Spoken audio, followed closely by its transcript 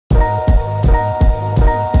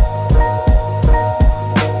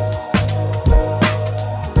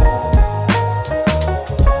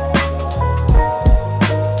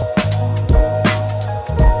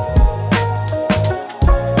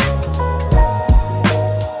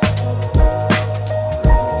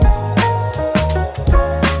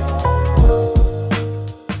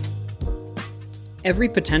Every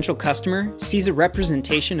potential customer sees a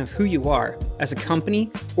representation of who you are as a company,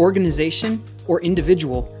 organization, or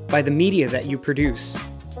individual by the media that you produce.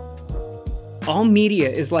 All media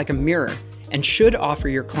is like a mirror and should offer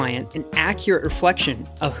your client an accurate reflection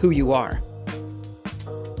of who you are.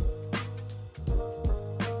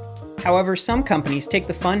 However, some companies take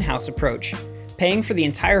the funhouse approach, paying for the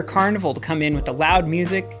entire carnival to come in with the loud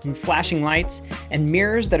music and flashing lights and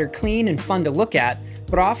mirrors that are clean and fun to look at,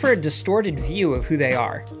 but offer a distorted view of who they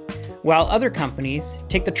are. While other companies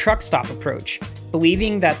take the truck stop approach,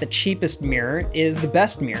 believing that the cheapest mirror is the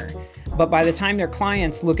best mirror, but by the time their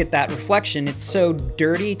clients look at that reflection, it's so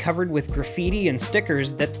dirty, covered with graffiti and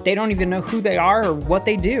stickers that they don't even know who they are or what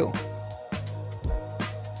they do.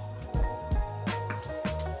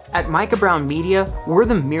 At Micah Brown Media, we're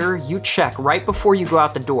the mirror you check right before you go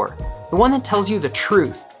out the door, the one that tells you the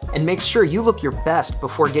truth and makes sure you look your best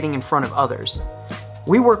before getting in front of others.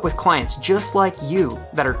 We work with clients just like you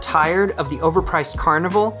that are tired of the overpriced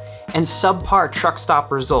carnival and subpar truck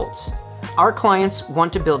stop results. Our clients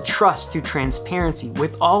want to build trust through transparency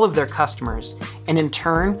with all of their customers and in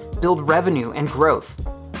turn build revenue and growth.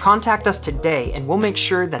 Contact us today and we'll make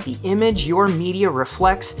sure that the image your media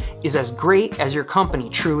reflects is as great as your company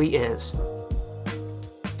truly is.